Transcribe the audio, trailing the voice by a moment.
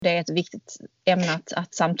det är ett viktigt ämne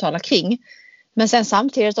att samtala kring. Men sen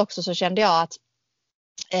samtidigt också så kände jag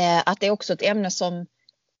att det är också ett ämne som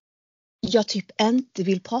jag typ inte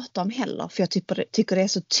vill prata om heller. För jag tycker det är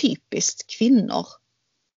så typiskt kvinnor.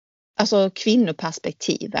 Alltså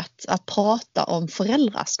kvinnoperspektivet. Att prata om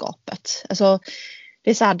föräldraskapet. Alltså det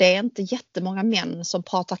är så här, det är inte jättemånga män som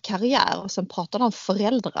pratar karriär och sen pratar de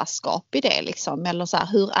föräldraskap i det liksom. Eller så här,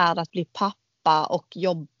 hur är det att bli pappa och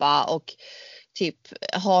jobba och typ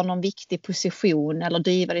ha någon viktig position eller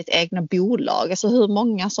driva ditt egna bolag. Alltså hur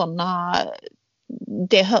många sådana,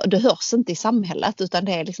 det hörs inte i samhället utan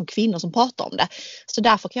det är liksom kvinnor som pratar om det. Så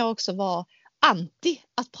därför kan jag också vara anti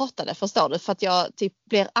att prata det, förstår du? För att jag typ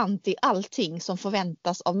blir anti allting som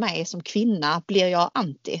förväntas av mig som kvinna blir jag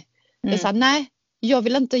anti. Det är så här, nej, jag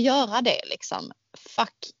vill inte göra det liksom.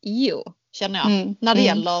 Fuck you, känner jag. När det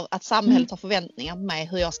gäller att samhället har förväntningar på mig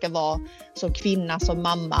hur jag ska vara som kvinna, som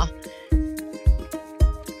mamma.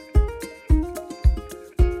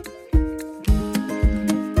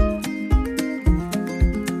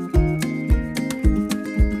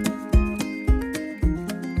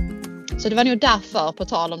 Så det var nog därför, på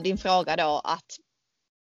tal om din fråga då, att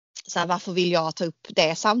så här, varför vill jag ta upp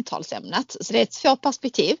det samtalsämnet? Så det är två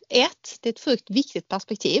perspektiv. Det är ett fullt viktigt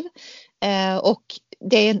perspektiv. Och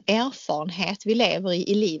det är en erfarenhet vi lever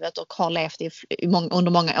i livet och har levt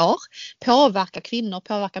under många år. Påverkar kvinnor,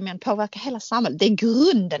 påverkar män, påverkar hela samhället. Det är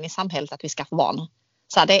grunden i samhället att vi ska få barn.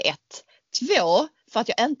 Så här, det är 1. 2, för att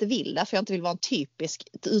jag inte vill det, för jag inte vill vara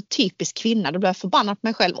en typisk kvinna. Då blir jag förbannad på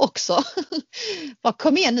mig själv också. Bara,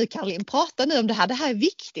 kom igen nu Caroline, prata nu om det här. Det här är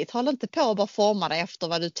viktigt. Håll inte på att bara forma dig efter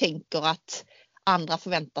vad du tänker att andra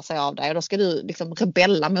förväntar sig av dig. Och då ska du liksom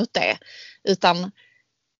rebella mot det. Utan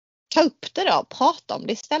ta upp det då, prata om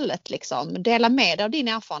det istället. Liksom. Dela med dig av din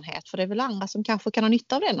erfarenhet. För det är väl andra som kanske kan ha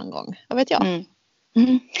nytta av det någon gång. Vad vet jag.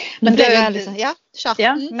 Men det är liksom,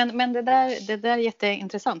 men det där är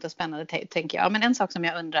jätteintressant och spännande, tänker jag. Men en sak som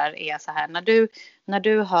jag undrar är så här, när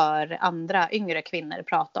du hör andra yngre kvinnor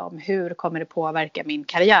prata om hur kommer det påverka min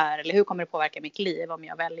karriär eller hur kommer det påverka mitt liv om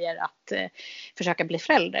jag väljer att försöka bli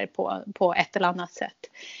förälder på ett eller annat sätt.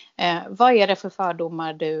 Vad är det för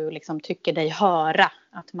fördomar du liksom tycker dig höra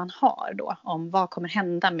att man har då om vad kommer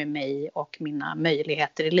hända med mig och mina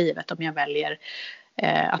möjligheter i livet om jag väljer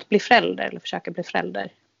att bli förälder eller försöka bli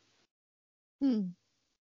förälder?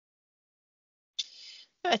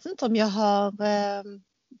 Jag vet inte om jag har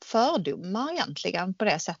fördomar egentligen på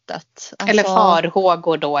det sättet. Alltså, eller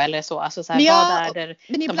farhågor då eller så. Alltså så här, ja, vad är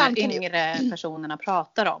det de här yngre personerna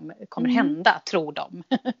pratar om kommer hända, tror de?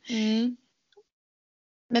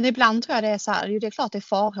 Men ibland tror jag det är så här, det är klart det är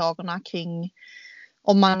farhågorna kring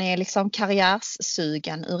om man är liksom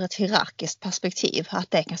karriärssugen ur ett hierarkiskt perspektiv,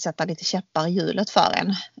 att det kan sätta lite käppar i hjulet för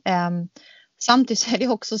en. Samtidigt är det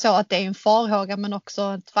också så att det är en farhåga men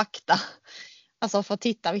också ett fakta. Alltså för att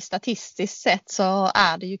titta vi statistiskt sett så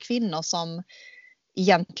är det ju kvinnor som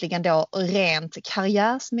egentligen då rent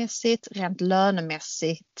karriärsmässigt, rent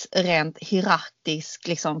lönemässigt, rent hierarkiskt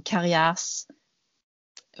liksom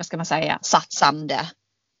satsande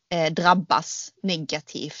drabbas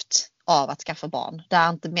negativt av att skaffa barn. Det är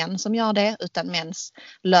inte män som gör det utan mäns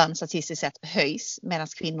lön statistiskt sett höjs medan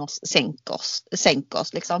kvinnors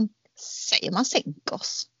sänkors liksom. Säger man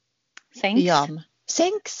sänkors?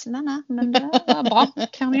 Sänks? Nej, men det var bra.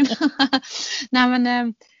 Nej,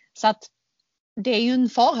 men så att det är ju en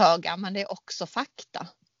farhåga men det är också fakta.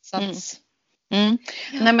 Så att,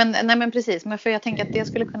 Nej men precis, men för jag tänker att det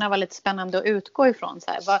skulle kunna vara lite spännande att utgå ifrån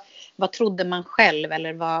så här, vad trodde man själv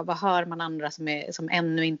eller vad hör man andra som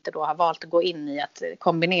ännu inte då har valt att gå in i att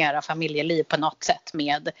kombinera familjeliv på något sätt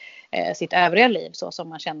med sitt övriga liv så som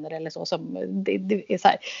man känner eller så som det är så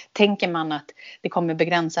här, tänker man att det kommer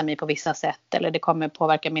begränsa mig på vissa sätt eller det kommer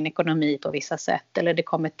påverka min ekonomi på vissa sätt eller det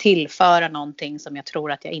kommer tillföra någonting som jag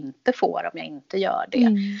tror att jag inte får om jag inte gör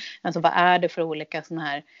det. Alltså vad är det för olika såna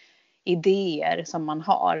här idéer som man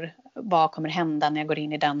har, vad kommer hända när jag går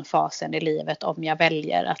in i den fasen i livet om jag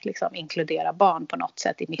väljer att liksom inkludera barn på något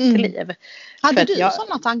sätt i mitt liv. Hade du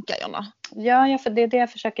sådana tankar, Jonna? Ja, för det är det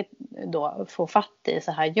jag försöker då få fatt i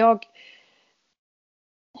så här. Jag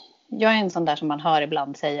är en sån där som man hör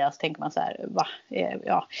ibland säga, så tänker man så här, va?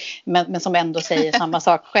 Ja. Men som ändå säger samma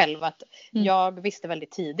sak själv, att jag visste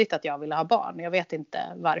väldigt tidigt att jag ville ha barn. Jag vet inte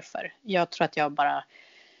varför. Jag tror att jag bara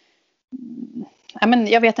Ja, men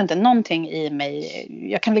jag vet inte, någonting i mig,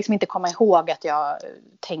 jag kan liksom inte komma ihåg att jag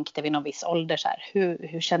tänkte vid någon viss ålder så här,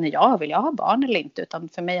 hur känner jag, vill jag ha barn eller inte, utan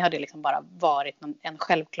för mig har det liksom bara varit en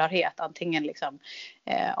självklarhet, antingen liksom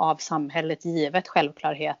av samhället givet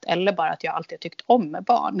självklarhet eller bara att jag alltid tyckt om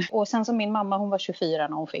barn. Och sen som min mamma, hon var 24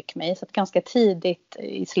 när hon fick mig, så att ganska tidigt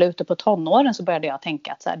i slutet på tonåren så började jag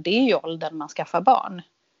tänka att så här, det är ju åldern man skaffar barn.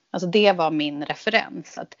 Alltså det var min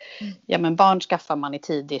referens, att ja, men barn skaffar man i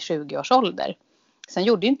tidig 20-årsålder. Sen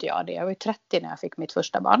gjorde inte jag det. Jag var ju 30 när jag fick mitt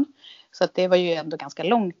första barn. Så att det var ju ändå ganska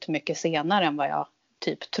långt mycket senare än vad jag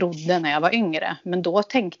typ trodde när jag var yngre. Men då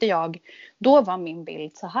tänkte jag, då var min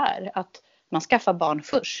bild så här, att man skaffar barn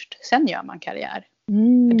först, sen gör man karriär.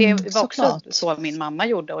 Det var också så min mamma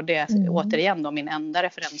gjorde, och det är återigen då min enda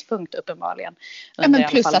referenspunkt uppenbarligen. Ja, men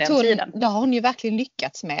plus att det har hon ju verkligen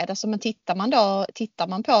lyckats med. Alltså, men tittar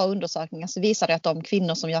man på undersökningar så visar det att de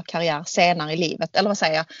kvinnor som gör karriär senare i livet, eller vad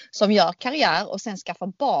säger jag, som gör karriär och sen skaffar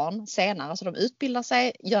barn senare, alltså de utbildar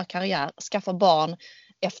sig, gör karriär, skaffar barn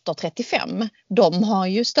efter 35, de har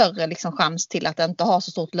ju större liksom chans till att inte ha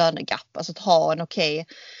så stort lönegap, alltså att ha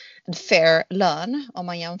en fair lön om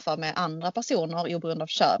man jämför med andra personer oberoende av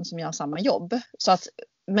kön som gör samma jobb. Så att,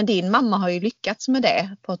 men din mamma har ju lyckats med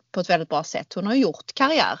det på ett väldigt bra sätt. Hon har gjort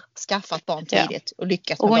karriär, skaffat barn tidigt och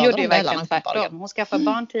lyckats med. Och hon gjorde ju verkligen tvärtom. Hon skaffade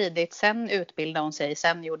barn tidigt, sen utbildade hon sig,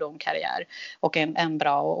 sen gjorde hon karriär och en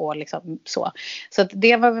bra och liksom så. Så att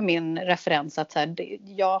det var väl min referens, att så här,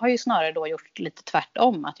 jag har ju snarare då gjort lite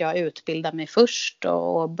tvärtom, att jag utbildade mig först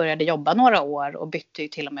och började jobba några år och bytte ju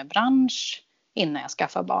till och med bransch innan jag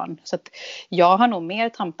skaffar barn. Så att jag har nog mer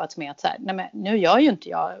tampats med att så här, nej men nu gör ju inte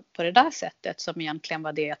jag på det där sättet som egentligen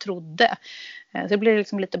var det jag trodde. Så det blir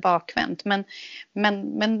liksom lite bakvänt.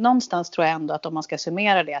 Men någonstans tror jag ändå att om man ska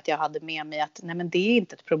summera det, att jag hade med mig att nej men det är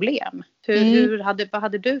inte ett problem. Vad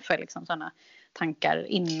hade du för liksom sådana tankar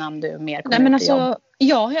innan du mer kom ut i jobb?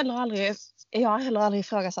 Jag har heller aldrig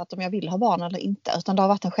ifrågasatt om jag vill ha barn eller inte, utan det har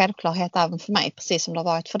varit en självklarhet även för mig, precis som det har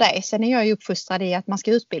varit för dig. Sen är jag ju uppfostrad i att man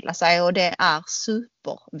ska utbilda sig, och det är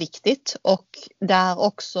superviktigt, och det är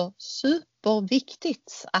också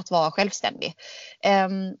superviktigt att vara självständig.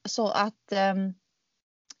 Så att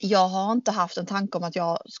jag har inte haft en tanke om att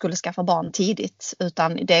jag skulle skaffa barn tidigt,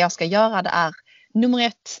 utan det jag ska göra, det är nummer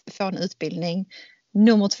 1, få en utbildning,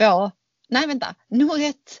 nummer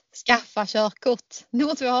 1, skaffa körkort.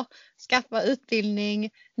 Nummer 2, skaffa utbildning.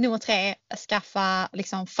 Nummer 3, skaffa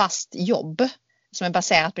liksom fast jobb som är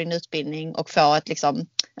baserat på din utbildning och få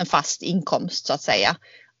en fast inkomst så att säga.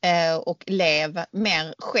 Och lev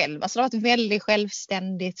mer själv. Alltså det har varit väldigt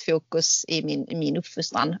självständigt fokus i min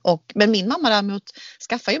uppfostran. Men min mamma däremot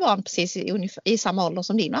skaffar ju barn precis i samma ålder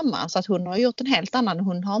som din mamma. Så att hon har gjort en helt annan.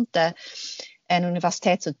 Hon har inte en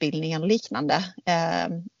universitetsutbildning eller liknande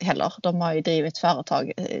heller. De har ju drivit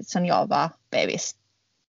företag sedan jag var bebis.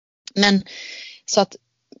 Men så att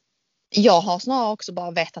jag har snarare också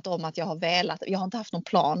bara vetat om att jag har inte haft någon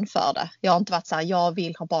plan för det. Jag har inte varit så här, jag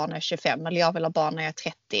vill ha barn när jag är 25 eller jag vill ha barn när jag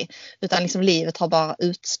är 30. Utan liksom livet har bara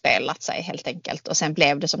utspelat sig helt enkelt. Och sen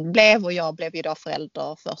blev det som det blev, och jag blev ju då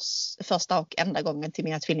förälder första och enda gången till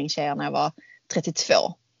mina tvillingtjejer när jag var 32.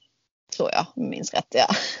 Tror jag minns rätt, ja.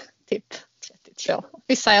 Typ 32.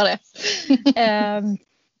 Vi säger det.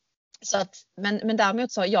 Så att, men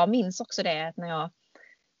däremot så, jag minns också det när jag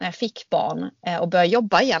fick barn och började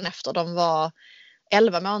jobba igen efter, de var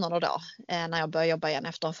 11 månader då, när jag började jobba igen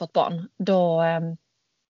efter att ha fått barn. Då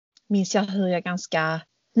minns jag hur jag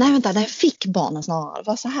när jag fick barnen snarare, det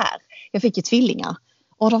var så här. Jag fick ju tvillingar,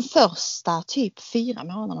 och de första typ 4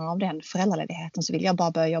 månaderna av den föräldraledigheten så ville jag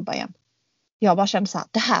bara börja jobba igen. Jag bara kände så här,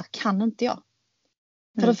 det här kan inte jag.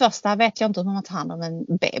 För det första vet jag inte hur man tar hand om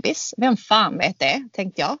en bebis. Vem fan vet det,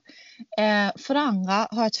 tänkte jag. För det andra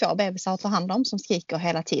har jag 2 bebisar att ta hand om som skriker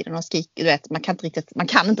hela tiden. Och skriker, du vet, man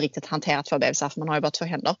kan inte riktigt hantera 2 bebisar, för man har ju bara 2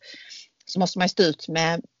 händer. Så måste man ju stå ut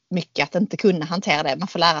med mycket att inte kunna hantera det. Man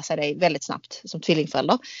får lära sig det väldigt snabbt som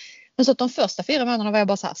tvillingförälder. Men så att de första 4 månaderna var jag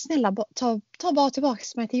bara så här, snälla ta bara tillbaka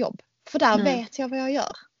mig till jobb. För där vet jag vad jag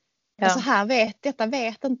gör. Ja. Alltså detta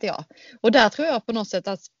vet inte jag. Och där tror jag på något sätt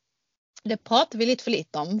att det pratar vi lite för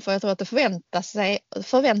lite om, för jag tror att det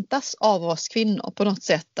förväntas av oss kvinnor på något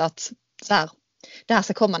sätt att det här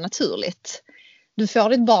ska komma naturligt. Du får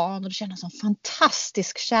ditt barn och du känner sån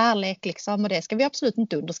fantastisk kärlek liksom, och det ska vi absolut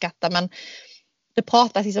inte underskatta, men det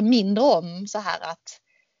pratas liksom mindre om så här att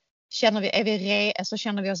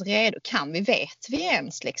känner vi oss redo, vet vi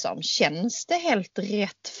ens liksom, känns det helt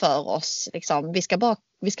rätt för oss liksom,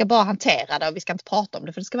 vi ska bara hantera det och vi ska inte prata om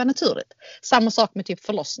det för det ska vara naturligt. Samma sak med typ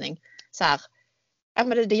förlossning. Så här, ja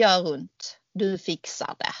men det gör ont. Du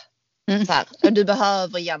fixar det. Så här, du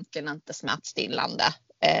behöver egentligen inte smärtstillande.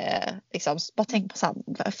 Liksom, bara tänk på så här,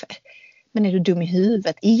 men är du dum i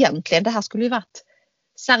huvudet? Egentligen, det här skulle ju varit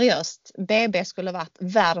seriöst. BB skulle varit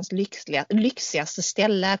världens lyxigaste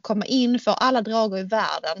ställe. Komma in för alla droger i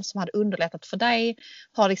världen som hade underlättat för dig.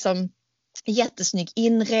 Ha liksom jättesnygg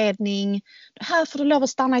inredning. Här får du lov att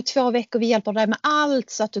stanna i 2 veckor. Vi hjälper dig med allt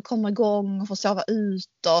så att du kommer igång och får sova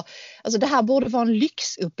ut. Alltså det här borde vara en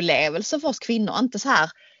lyxupplevelse för oss kvinnor. Inte så här,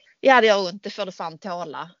 ja det gör ont, det får du fan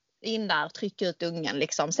tåla. In där, tryck ut ungen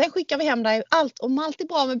liksom. Sen skickar vi hem dig. Om allt är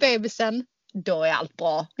bra med bebisen, då är allt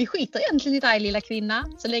bra. Vi skiter egentligen i dig lilla kvinna,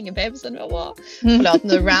 så länge bebisen var bra. Förlåt,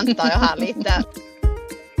 nu rantar jag här lite.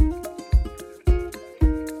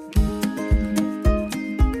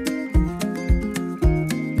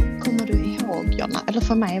 Kommer du ihåg, Jonna? Eller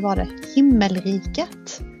för mig var det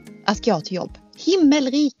himmelriket att gå till jobb.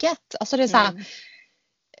 Himmelriket! Alltså det är så här,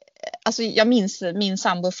 alltså jag minns min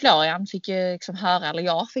sambo Florian fick ju liksom höra, eller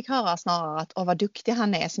jag fick höra snarare att vad duktig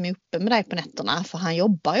han är som är uppe med dig på nätterna, för han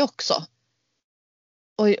jobbar ju också.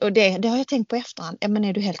 Och det har jag tänkt på efterhand. Men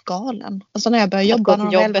är du helt galen? Alltså när jag började jobba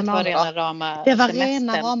när jobbet var rena rama. Det var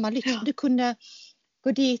rena rama lyx. Du kunde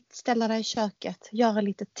gå dit, ställa dig i köket, göra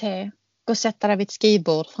lite te, gå och sätta dig vid ett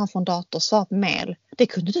skrivbord framför en dator och svara på mail. Det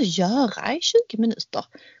kunde du göra i 20 minuter.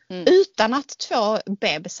 Utan att 2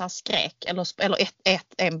 bebisar skrek eller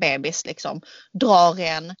en bebis liksom drar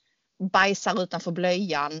en, bajsar utanför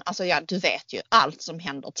blöjan. Alltså ja, du vet ju allt som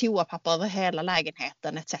händer. Toapapper över hela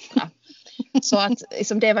lägenheten etc. Så att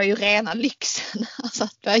liksom, det var ju rena lyxen. Alltså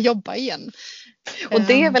att börja jobba igen. Och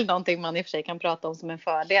det är väl någonting man i och för sig kan prata om som en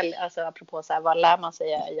fördel. Alltså apropå så här, vad lär man sig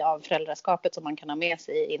av föräldraskapet som man kan ha med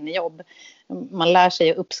sig in i jobb. Man lär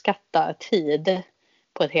sig att uppskatta tid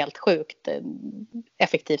på ett helt sjukt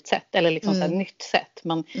effektivt sätt. Eller liksom så här nytt sätt.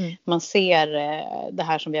 Man ser det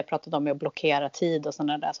här som vi har pratat om med att blockera tid och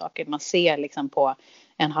sådana där saker. Man ser liksom på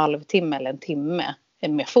en halvtimme eller en timme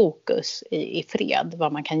med fokus i fred.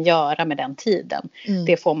 Vad man kan göra med den tiden.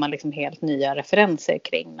 Det får man liksom helt nya referenser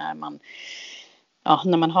kring när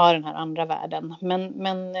man har den här andra världen.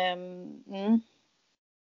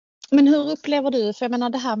 Men hur upplever du, för jag menar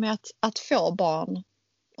det här med att få barn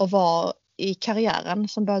och vara i karriären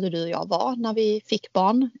som både du och jag var när vi fick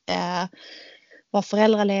barn. Var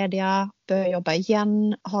föräldralediga, började jobba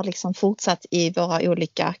igen, har liksom fortsatt i våra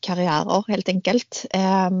olika karriärer helt enkelt.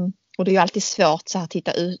 Och det är ju alltid svårt så här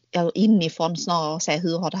titta inifrån snarare och se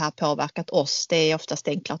hur har det här påverkat oss. Det är oftast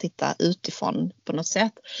enklare att titta utifrån på något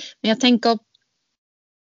sätt. Men jag tänker,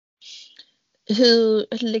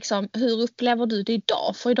 hur upplever du det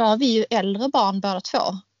idag? För idag är vi ju äldre barn båda två.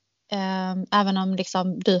 Även om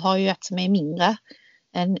liksom, du har ju ett som är mindre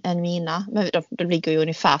än mina. Men de ligger ju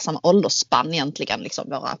ungefär samma åldersspann egentligen, liksom,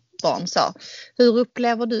 våra barn. Så. Hur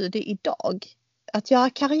upplever du det idag? Att göra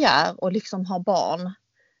karriär och liksom ha barn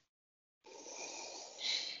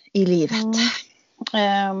i livet?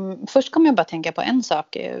 Först kommer jag bara tänka på en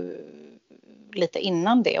sak lite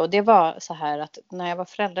innan det. Och det var så här att när jag var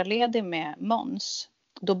föräldraledig med Måns,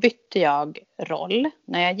 då bytte jag roll.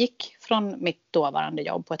 När jag gick från mitt dåvarande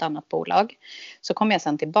jobb på ett annat bolag, så kom jag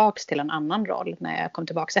sen tillbaks till en annan roll när jag kom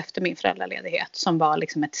tillbaks efter min föräldraledighet, som var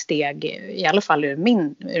liksom ett steg, i alla fall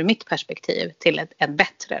ur mitt perspektiv, till en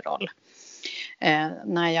bättre roll.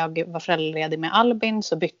 När jag var föräldraledig med Albin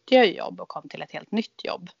så bytte jag jobb och kom till ett helt nytt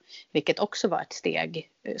jobb. Vilket också var ett steg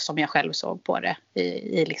som jag själv såg på det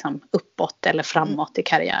i liksom uppåt eller framåt i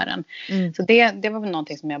karriären. Så det var väl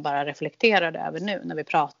någonting som jag bara reflekterade över nu när vi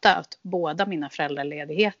pratade. Att båda mina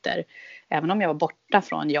föräldraledigheter, även om jag var borta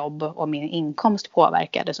från jobb och min inkomst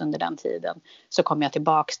påverkades under den tiden, så kom jag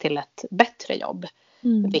tillbaks till ett bättre jobb.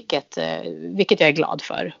 Vilket jag är glad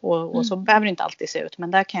för. Och så behöver det inte alltid se ut.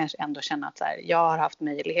 Men där kan jag ändå känna att så här, jag har haft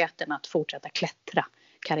möjligheten att fortsätta klättra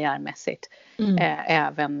karriärmässigt.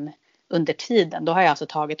 Även under tiden. Då har jag alltså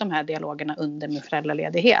tagit de här dialogerna under min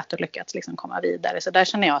föräldraledighet och lyckats liksom komma vidare. Så där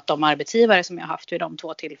känner jag att de arbetsgivare som jag har haft vid de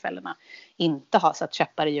 2 tillfällena inte har satt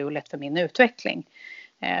käppar i hjulet för min utveckling.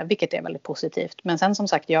 Vilket är väldigt positivt. Men sen som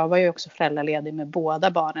sagt, jag var ju också föräldraledig med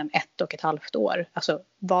båda barnen 1,5 år. Alltså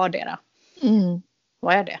vardera.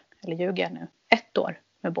 Vad är det? Eller ljuger jag nu? 1 år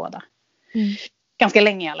med båda. Ganska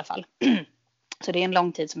länge i alla fall. Så det är en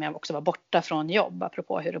lång tid som jag också var borta från jobb.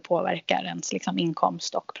 Apropå hur det påverkar ens liksom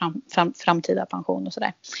inkomst och framtida pension och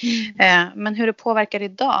sådär. Men hur det påverkar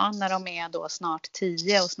idag när de är då snart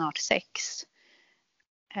 10 och snart 6.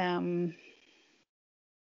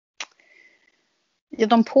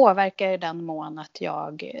 De påverkar i den mån att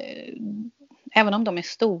jag även om de är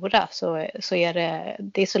stora så är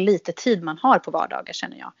det är så lite tid man har på vardagar,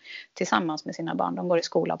 känner jag, tillsammans med sina barn. De går i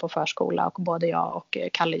skola på förskola och både jag och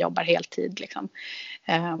Kalle jobbar heltid liksom.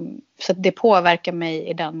 Så det påverkar mig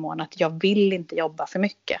i den mån att jag vill inte jobba för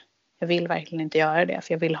mycket. Jag vill verkligen inte göra det,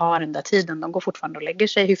 för jag vill ha den där tiden. De går fortfarande och lägger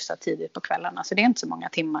sig hyfsat tidigt på kvällarna, så det är inte så många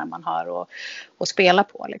timmar man har att spela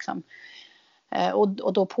på liksom.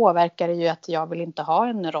 Och då påverkar det ju att jag vill inte ha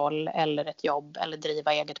en roll eller ett jobb eller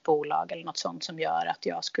driva eget bolag eller något sånt som gör att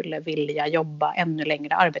jag skulle vilja jobba ännu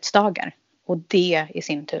längre arbetsdagar. Och det i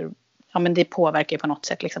sin tur, ja, men det påverkar ju på något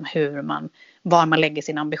sätt liksom var man lägger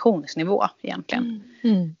sin ambitionsnivå egentligen.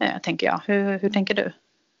 Tänker jag. Hur tänker du?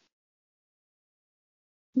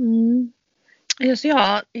 Alltså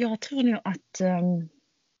jag tror nog att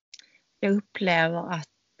jag upplever att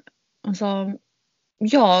alltså,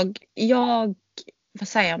 jag vad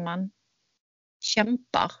säger man,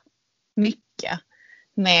 kämpar mycket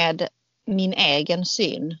med min egen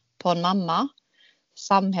syn på en mamma,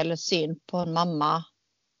 samhällets syn på en mamma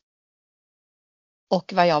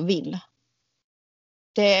och vad jag vill.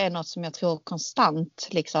 Det är något som jag tror konstant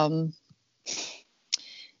liksom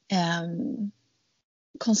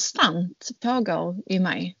konstant pågår i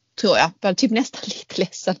mig, tror jag. Jag är typ nästan lite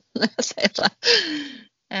ledsen när jag säger det.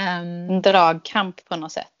 En dragkamp på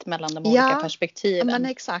något sätt mellan de olika perspektiven. Ja, men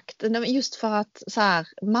exakt. Just för att så här,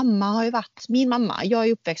 mamma har ju varit min mamma. Jag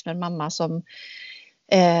är uppväxt med en mamma som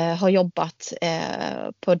har jobbat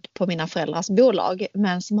på mina föräldrars bolag,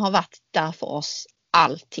 men som har varit där för oss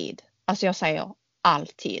alltid. Alltså jag säger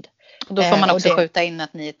alltid. Och då får man också skjuta in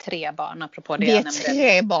att ni är 3 barn, apropå det. Vi är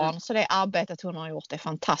 3 barn, så det arbetet hon har gjort är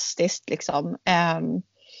fantastiskt liksom.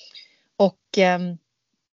 Och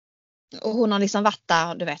hon har liksom varit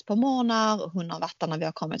där, du vet, på morgnar. Hon har varit där när vi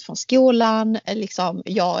har kommit från skolan. Liksom,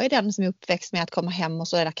 jag är den som är uppväxt med att komma hem och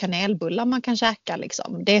så är det kanelbullar man kan käka.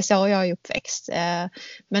 Liksom. Det är så jag är uppväxt.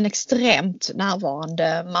 Men extremt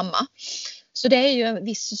närvarande mamma. Så det är ju en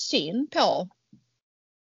viss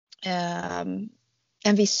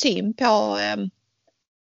syn på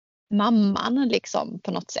mamman liksom,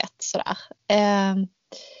 på något sätt. Sådär.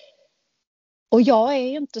 Och jag är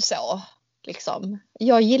ju inte så. Liksom.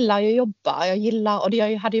 Jag gillar ju att jobba, och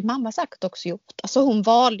det hade ju mamma säkert också gjort. Alltså hon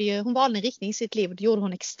valde en riktning i sitt liv, och det gjorde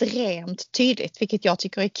hon extremt tydligt, vilket jag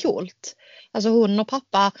tycker är coolt. Alltså hon och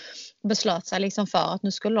pappa beslöt sig liksom för att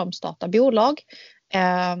nu skulle de starta bolag,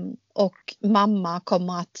 och mamma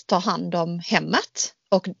kommer att ta hand om hemmet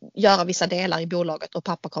och göra vissa delar i bolaget, och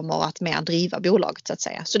pappa kommer att mer driva bolaget så att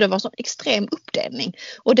säga. Så det var en sån extrem uppdelning,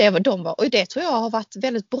 och det tror jag har varit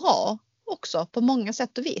väldigt bra också på många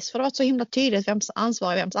sätt och vis. För det har varit så himla tydligt vems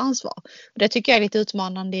ansvar är vems ansvar. Och det tycker jag är lite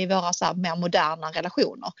utmanande i våra så här mer moderna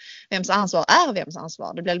relationer. Vems ansvar är vems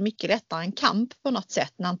ansvar. Det blir mycket lättare en kamp på något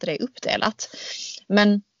sätt när inte det är uppdelat.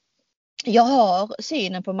 Men jag har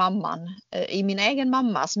synen på mamman i min egen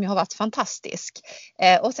mamma som har varit fantastisk.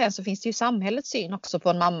 Och sen så finns det ju samhällets syn också på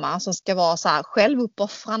en mamma som ska vara så här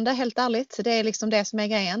självuppoffrande, helt ärligt. Det är liksom det som är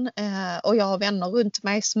grejen. Och jag har vänner runt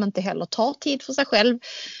mig som inte heller tar tid för sig själv.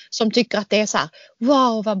 Som tycker att det är så här,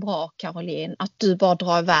 wow vad bra Caroline, att du bara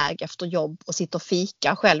drar iväg efter jobb och sitter och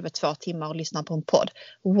fika själv i 2 timmar och lyssnar på en podd.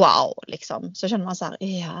 Wow, liksom. Så känner man så här,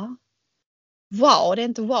 ja. Wow, det är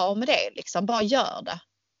inte wow med det liksom, bara gör det.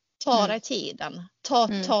 Ta dig tiden,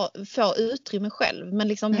 få utrymme själv, men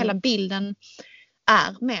liksom hela bilden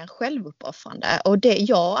är mer självuppoffrande, och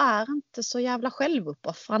jag är inte så jävla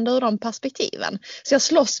självuppoffrande ur de perspektiven. Så jag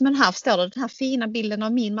slåss med den här fina bilden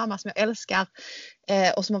av min mamma som jag älskar,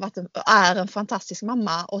 och som är en fantastisk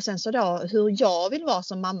mamma, och sen så då hur jag vill vara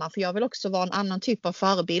som mamma, för jag vill också vara en annan typ av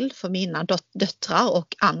förebild för mina döttrar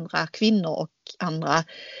och andra kvinnor och andra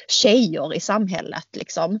tjejer i samhället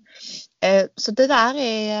liksom. Så det där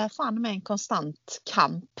är fan med en konstant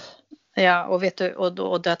kamp. Ja, och vet du, och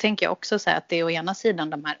då tänker jag också så här att det är å ena sidan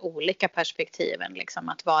de här olika perspektiven, liksom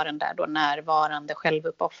att vara den där då närvarande,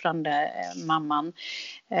 självuppoffrande mamman,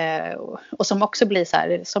 och som också blir så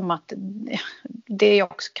här, som att det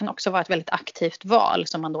kan också vara ett väldigt aktivt val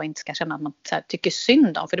som man då inte ska känna att man så här, tycker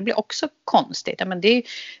synd om, för det blir också konstigt. Ja, men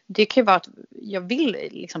det kan ju vara att jag vill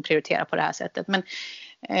liksom prioritera på det här sättet, men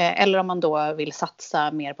eller om man då vill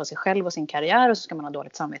satsa mer på sig själv och sin karriär, och så ska man ha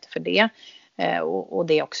dåligt samvete för det. Och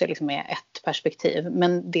det också liksom är ett perspektiv.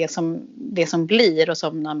 Men det som blir, och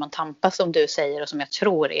som när man tampas som du säger, och som jag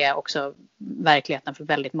tror är också verkligheten för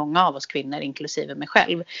väldigt många av oss kvinnor, inklusive mig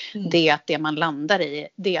själv, det är att det man landar i,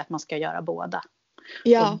 det är att man ska göra båda.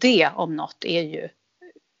 Ja. Och det om något är ju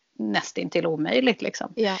nästintill omöjligt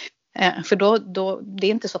liksom. Ja. För då, det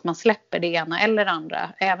är inte så att man släpper det ena eller det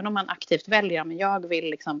andra. Även om man aktivt väljer, men jag vill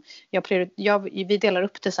liksom, vi delar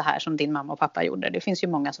upp det så här som din mamma och pappa gjorde. Det finns ju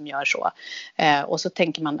många som gör så. Och så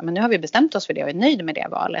tänker man, men nu har vi bestämt oss för det och är nöjd med det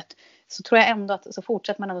valet. Så tror jag ändå att så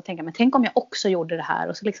fortsätter man ändå tänka, men tänk om jag också gjorde det här.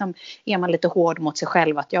 Och så liksom är man lite hård mot sig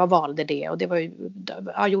själv att jag valde det. Och det var ju,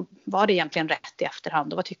 var det egentligen rätt i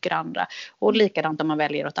efterhand? Och vad tycker andra? Och likadant om man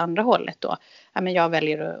väljer åt andra hållet då. Ja, men jag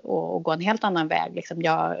väljer att gå en helt annan väg. Liksom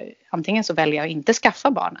antingen så väljer jag att inte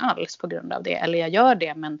skaffa barn alls på grund av det. Eller jag gör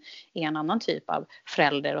det men är en annan typ av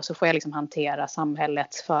förälder. Och så får jag liksom hantera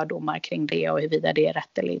samhällets fördomar kring det och huruvida det är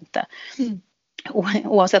rätt eller inte. Mm.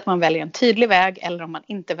 Oavsett om man väljer en tydlig väg eller om man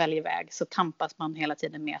inte väljer väg så tampas man hela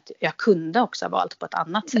tiden med att jag kunde också ha valt på ett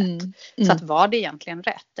annat sätt. Så att var det egentligen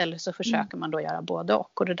rätt eller så försöker man då göra både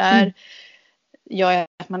och det där gör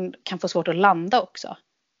att man kan få svårt att landa också.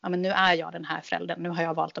 Ja, men nu är jag den här föräldern, nu har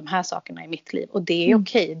jag valt de här sakerna i mitt liv och det är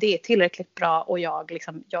okej, det är tillräckligt bra och jag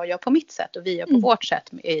gör på mitt sätt och vi gör på vårt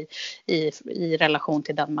sätt i relation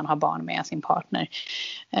till den man har barn med, sin partner.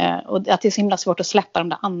 Och att det är så himla svårt att släppa de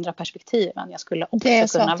där andra perspektiven jag skulle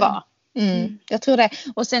också kunna vara. Jag tror det.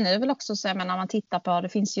 Och sen är det väl också så, när man tittar på, det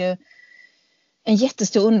finns ju en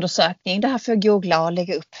jättestor undersökning, det här får jag googla och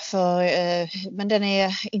lägga upp men den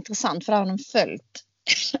är intressant för det har de följt.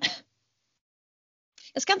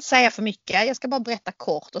 Jag ska inte säga för mycket, jag ska bara berätta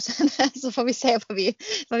kort och sen så får vi se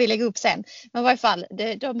vad vi lägger upp sen. Men i varje fall,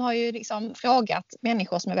 de har ju liksom frågat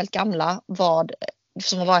människor som är väldigt gamla vad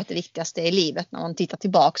som har varit det viktigaste i livet när man tittar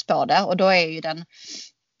tillbaks på det. Och då är ju det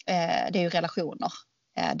är ju relationer.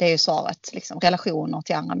 Det är ju svaret, liksom, relationer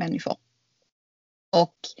till andra människor.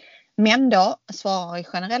 Och män då svarar ju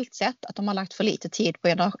generellt sett att de har lagt för lite tid på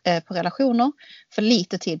relationer, för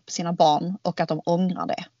lite tid på sina barn och att de ångrar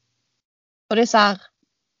det. Och det är så här,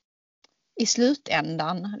 i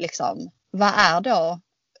slutändan, liksom, vad är då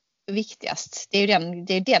viktigast? Det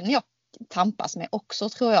är den jag tampas med också,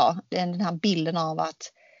 tror jag. Den här bilden av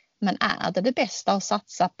att, men är det bästa att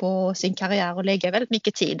satsa på sin karriär och lägga väldigt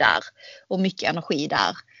mycket tid där och mycket energi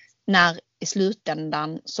där? När i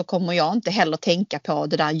slutändan så kommer jag inte heller tänka på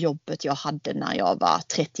det där jobbet jag hade när jag var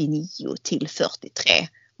 39 till 43.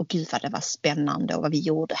 Och gud vad det var spännande och vad vi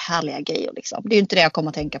gjorde, härliga grejer liksom. Det är ju inte det jag kommer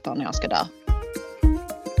att tänka på när jag ska dö.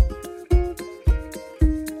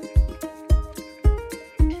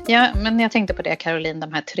 Ja, men jag tänkte på det, Caroline,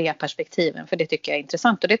 de här 3 perspektiven, för det tycker jag är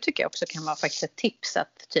intressant och det tycker jag också kan vara faktiskt ett tips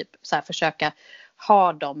att typ så här försöka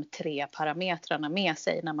ha de 3 parametrarna med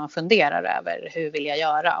sig när man funderar över hur vill jag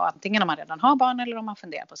göra, och antingen om man redan har barn eller om man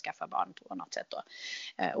funderar på att skaffa barn på något sätt då.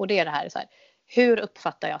 Och det är det här, så här, hur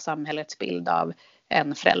uppfattar jag samhällets bild av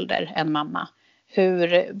en förälder, en mamma?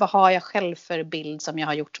 Vad har jag själv för bild som jag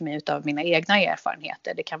har gjort mig av mina egna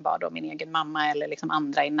erfarenheter? Det kan vara då min egen mamma eller liksom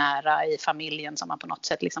andra nära i familjen som man på något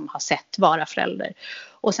sätt liksom har sett vara förälder.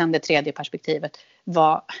 Och sen det 3:e perspektivet,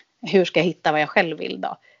 hur ska jag hitta vad jag själv vill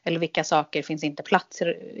då? Eller vilka saker finns inte plats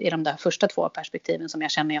i de där första 2 perspektiven som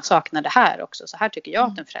jag känner jag saknar det här också. Så här tycker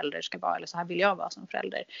jag att en förälder ska vara, eller så här vill jag vara som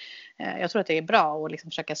förälder. Jag tror att det är bra att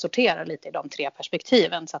liksom försöka sortera lite i de 3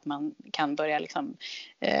 perspektiven så att man kan börja liksom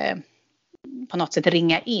på något sätt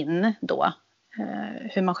ringa in då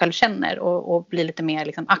hur man själv känner och bli lite mer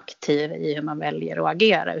liksom aktiv i hur man väljer att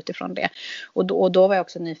agera utifrån det. Och då var jag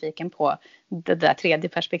också nyfiken på det där 3:e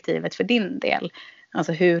perspektivet för din del.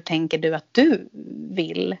 Alltså hur tänker du att du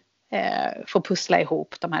vill få pussla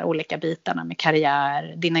ihop de här olika bitarna med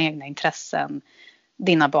karriär, dina egna intressen,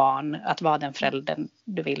 dina barn, att vara den föräldern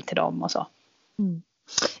du vill till dem och så.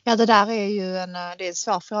 Ja, det där är ju det är en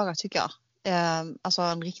svår fråga tycker jag. Alltså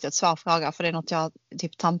en riktigt svår fråga, för det är något jag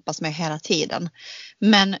typ tampas med hela tiden.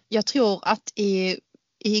 Men jag tror att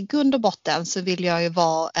i grund och botten så vill jag ju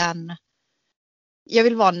vara en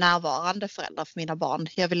närvarande förälder för mina barn.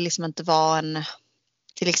 Jag vill liksom inte vara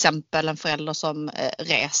till exempel en förälder som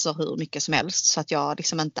reser hur mycket som helst så att jag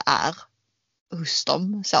liksom inte är hos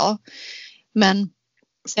dem så. Men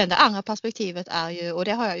sen det andra perspektivet är ju, och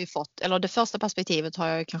det har jag ju fått, eller det första perspektivet har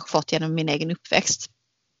jag ju kanske fått genom min egen uppväxt.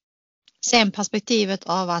 Sen perspektivet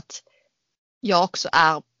av att jag också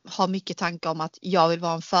har mycket tankar om att jag vill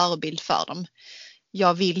vara en förebild för dem.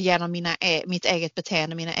 Jag vill genom mitt eget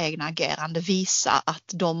beteende, mina egna agerande visa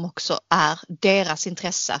att de också är deras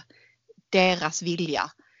intresse, deras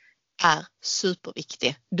vilja är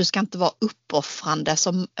superviktig. Du ska inte vara uppoffrande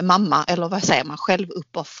som mamma, eller vad säger man,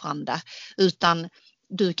 självuppoffrande, utan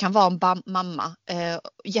du kan vara en mamma,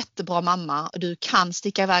 jättebra mamma. Du kan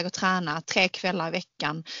sticka iväg och träna 3 kvällar i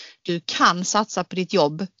veckan. Du kan satsa på ditt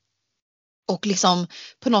jobb. Och liksom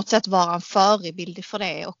på något sätt vara en förebild för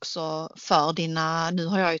det också för nu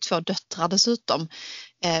har jag ju 2 döttrar dessutom.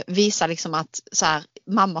 Visa liksom att så här,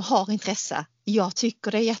 mamma har intresse. Jag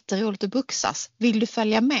tycker det är jätteroligt att boxas. Vill du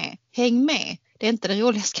följa med? Häng med. Det är inte det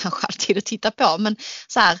roligaste kanske alltid att titta på. Men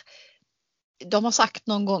så här, de har sagt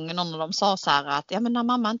någon gång, någon av dem sa så här att men när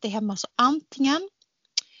mamma inte är hemma så antingen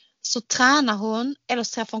så tränar hon eller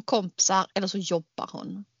så träffar hon kompisar eller så jobbar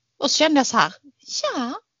hon. Och så kände jag så här,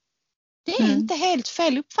 det är inte helt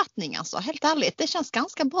fel uppfattning alltså, helt ärligt. Det känns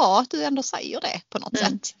ganska bra att du ändå säger det på något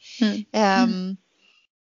sätt.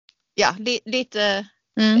 Ja, lite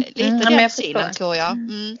den synen tror jag.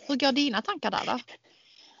 Hur går dina tankar där då?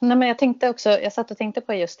 Nej, men jag satt och tänkte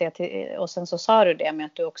på just det och sen så sa du det med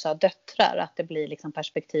att du också har döttrar, att det blir liksom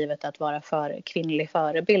perspektivet att vara kvinnlig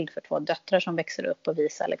förebild för 2 döttrar som växer upp och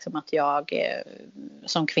visar liksom att jag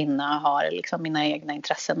som kvinna har liksom mina egna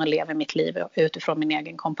intressen och lever mitt liv utifrån min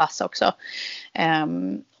egen kompass också.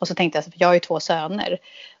 Och så tänkte jag, för jag har ju 2 söner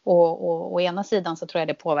och å ena sidan så tror jag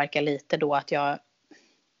det påverkar lite då att jag,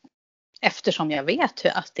 eftersom jag vet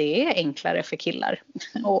att det är enklare för killar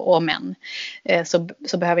och män,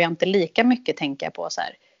 så behöver jag inte lika mycket tänka på så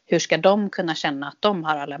här, hur ska de kunna känna att de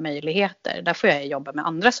har alla möjligheter. Där får jag jobba med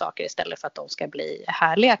andra saker istället för att de ska bli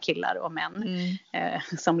härliga killar och män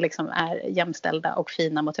som liksom är jämställda och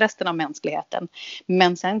fina mot resten av mänskligheten.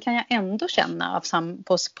 Men sen kan jag ändå känna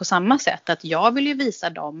på samma sätt att jag vill ju visa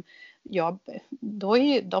dem.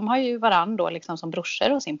 De har ju varandra liksom som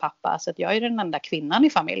brorsor och sin pappa, så att jag är den enda kvinnan i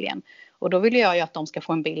familjen. Och då vill jag ju att de ska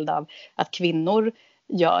få en bild av att kvinnor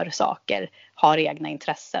gör saker, har egna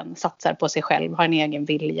intressen, satsar på sig själv, har en egen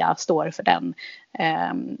vilja, står för den,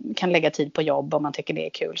 kan lägga tid på jobb om man tycker det är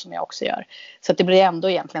kul, som jag också gör. Så att det blir ändå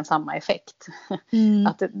egentligen samma effekt.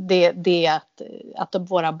 Att att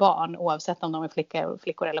våra barn, oavsett om de är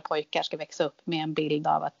flickor eller pojkar, ska växa upp med en bild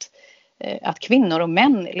av att kvinnor och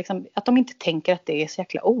män, liksom, att de inte tänker att det är så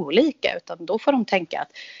jäkla olika, utan då får de tänka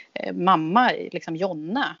att mamma, liksom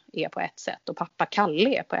Jonna, är på ett sätt och pappa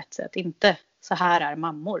Kalle är på ett sätt. Inte så här är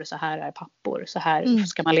mammor, så här är pappor, så här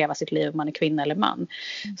ska man leva sitt liv om man är kvinna eller man.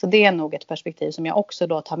 Så det är nog ett perspektiv som jag också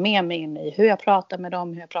då tar med mig in i hur jag pratar med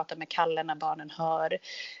dem, hur jag pratar med Kalle när barnen hör,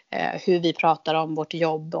 hur vi pratar om vårt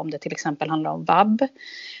jobb, om det till exempel handlar om vab.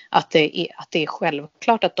 Att det är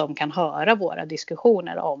självklart att de kan höra våra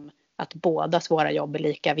diskussioner om att bådas våra jobb är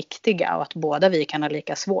lika viktiga och att båda vi kan ha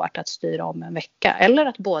lika svårt att styra om en vecka. Eller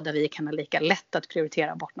att båda vi kan ha lika lätt att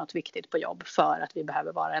prioritera bort något viktigt på jobb för att vi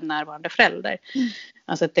behöver vara en närvarande förälder.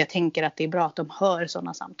 Alltså att jag tänker att det är bra att de hör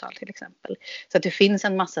sådana samtal till exempel. Så att det finns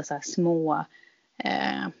en massa så här små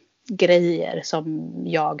grejer som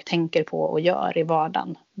jag tänker på och gör i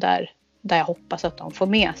vardagen. Där jag hoppas att de får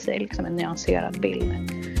med sig liksom en nyanserad bild.